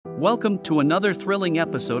Welcome to another thrilling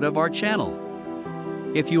episode of our channel.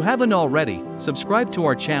 If you haven't already, subscribe to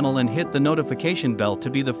our channel and hit the notification bell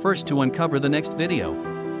to be the first to uncover the next video.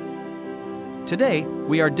 Today,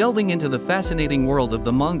 we are delving into the fascinating world of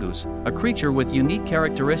the mongoose, a creature with unique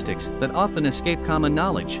characteristics that often escape common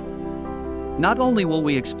knowledge. Not only will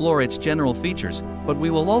we explore its general features, but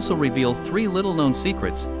we will also reveal 3 little-known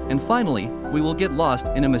secrets, and finally, we will get lost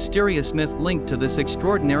in a mysterious myth linked to this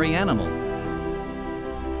extraordinary animal.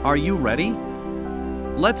 Are you ready?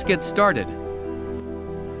 Let's get started.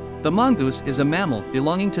 The mongoose is a mammal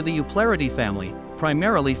belonging to the Eupleridae family,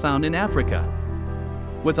 primarily found in Africa.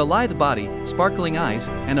 With a lithe body, sparkling eyes,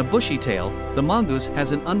 and a bushy tail, the mongoose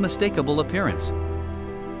has an unmistakable appearance.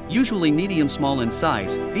 Usually medium-small in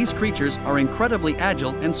size, these creatures are incredibly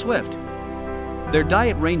agile and swift. Their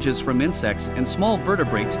diet ranges from insects and small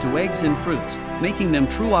vertebrates to eggs and fruits, making them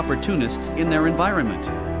true opportunists in their environment.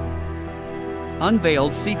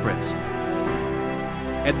 Unveiled secrets.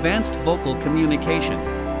 Advanced vocal communication.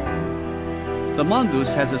 The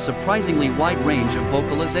mongoose has a surprisingly wide range of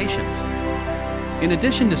vocalizations. In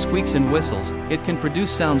addition to squeaks and whistles, it can produce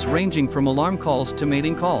sounds ranging from alarm calls to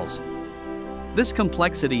mating calls. This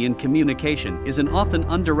complexity in communication is an often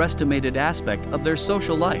underestimated aspect of their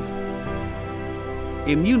social life.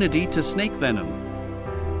 Immunity to snake venom.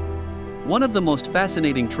 One of the most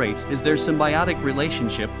fascinating traits is their symbiotic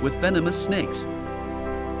relationship with venomous snakes.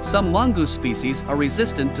 Some mongoose species are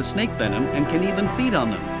resistant to snake venom and can even feed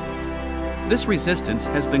on them. This resistance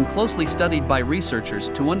has been closely studied by researchers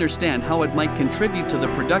to understand how it might contribute to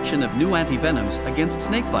the production of new antivenoms against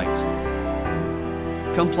snake bites.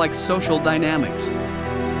 Complex social dynamics.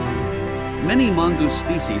 Many mongoose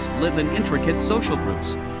species live in intricate social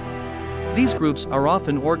groups. These groups are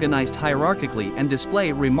often organized hierarchically and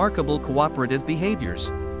display remarkable cooperative behaviors.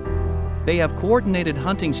 They have coordinated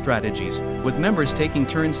hunting strategies, with members taking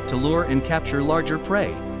turns to lure and capture larger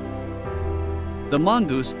prey. The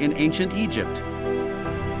mongoose in ancient Egypt.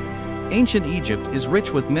 Ancient Egypt is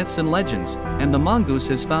rich with myths and legends, and the mongoose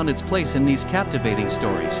has found its place in these captivating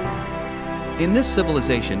stories. In this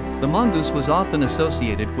civilization, the mongoose was often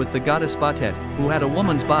associated with the goddess Batet, who had a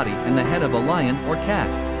woman's body and the head of a lion or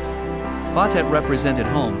cat. Batet represented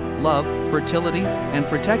home, love, fertility, and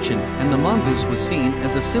protection, and the mongoose was seen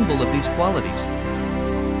as a symbol of these qualities.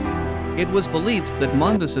 It was believed that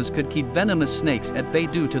mongooses could keep venomous snakes at bay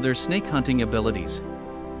due to their snake hunting abilities.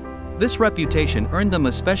 This reputation earned them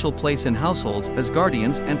a special place in households as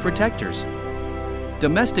guardians and protectors.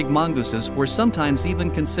 Domestic mongooses were sometimes even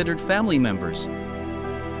considered family members.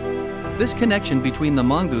 This connection between the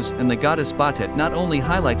mongoose and the goddess Batet not only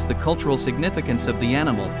highlights the cultural significance of the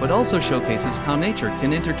animal but also showcases how nature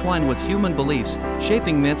can intertwine with human beliefs,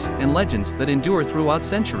 shaping myths and legends that endure throughout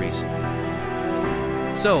centuries.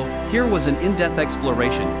 So, here was an in-depth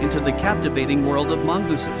exploration into the captivating world of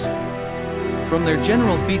mongooses. From their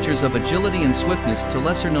general features of agility and swiftness to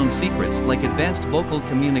lesser-known secrets like advanced vocal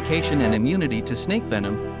communication and immunity to snake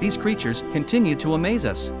venom, these creatures continue to amaze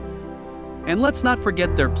us. And let's not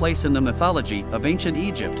forget their place in the mythology of ancient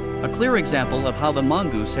Egypt, a clear example of how the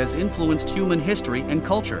mongoose has influenced human history and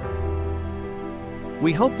culture.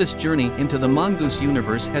 We hope this journey into the mongoose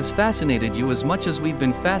universe has fascinated you as much as we've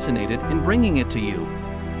been fascinated in bringing it to you.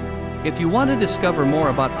 If you want to discover more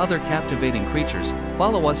about other captivating creatures,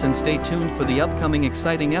 follow us and stay tuned for the upcoming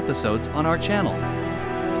exciting episodes on our channel.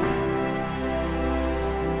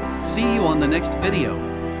 See you on the next video.